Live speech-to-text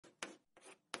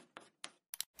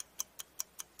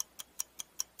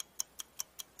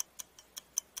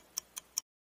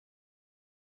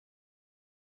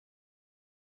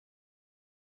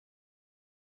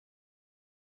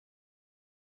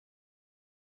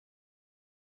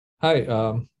Hi,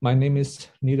 my name is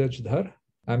Neeraj Dhar.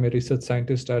 I'm a research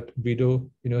scientist at VIDO,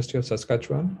 University of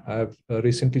Saskatchewan. I've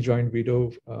recently joined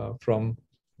VIDO from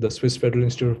the Swiss Federal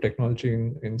Institute of Technology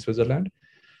in Switzerland.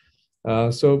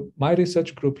 So my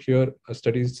research group here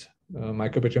studies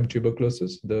Mycobacterium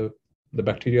tuberculosis, the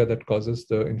bacteria that causes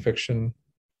the infection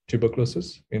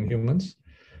tuberculosis in humans.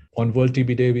 On World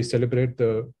TB Day, we celebrate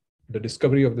the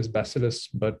discovery of this bacillus,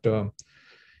 but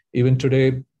even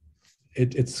today,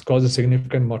 it's caused a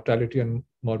significant mortality and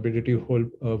morbidity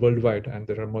worldwide, and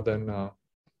there are more than about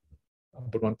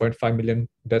 1.5 million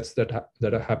deaths that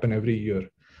happen every year.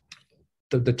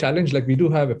 The challenge, like we do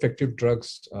have effective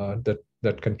drugs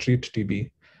that can treat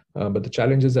TB, but the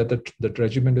challenge is that the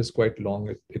regimen is quite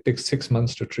long. It takes 6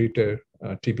 months to treat a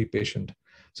TB patient.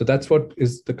 So that's what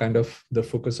is the kind of the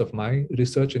focus of my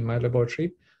research in my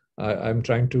laboratory. I'm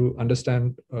trying to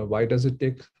understand why does it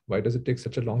take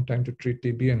such a long time to treat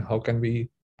TB, and how can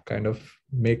we kind of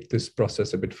make this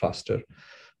process a bit faster,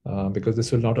 because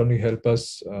this will not only help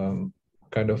us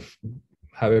kind of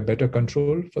have a better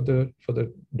control for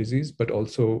the disease, but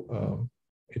also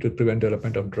it will prevent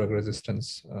development of drug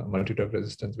resistance, multi-drug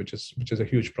resistance, which is a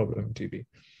huge problem in TB.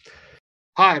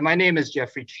 Hi, my name is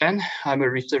Jeffrey Chen. I'm a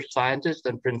research scientist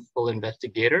and principal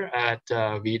investigator at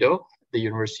VIDO, the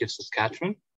University of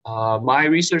Saskatchewan. My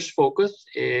research focus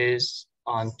is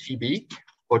on TB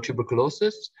or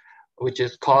tuberculosis, which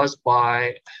is caused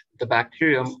by the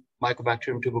bacterium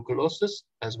Mycobacterium tuberculosis,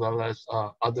 as well as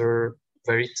other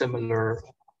very similar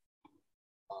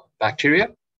bacteria.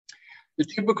 The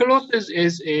tuberculosis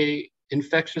is an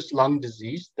infectious lung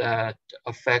disease that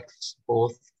affects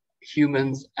both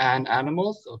humans and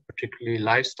animals, particularly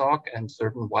livestock and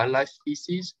certain wildlife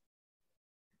species.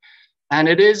 And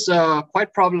it is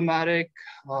quite problematic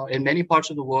in many parts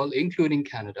of the world, including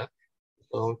Canada.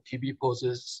 So TB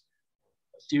poses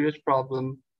a serious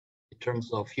problem in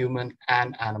terms of human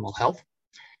and animal health.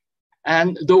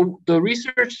 And the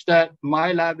research that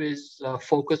my lab is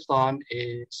focused on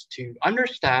is to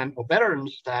understand or better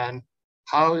understand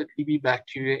how the TB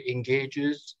bacteria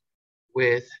engages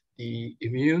with the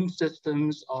immune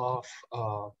systems of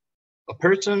a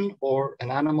person or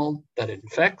an animal that it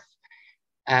infects,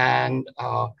 and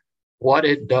what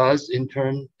it does in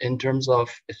terms of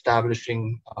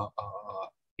establishing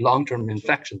long-term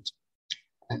infections.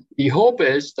 And the hope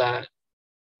is that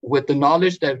with the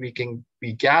knowledge that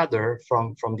we gather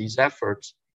from these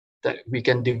efforts, that we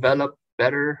can develop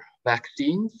better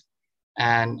vaccines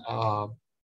and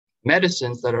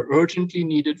medicines that are urgently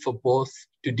needed for both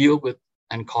to deal with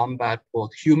and combat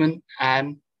both human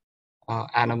and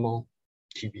animal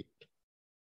TB.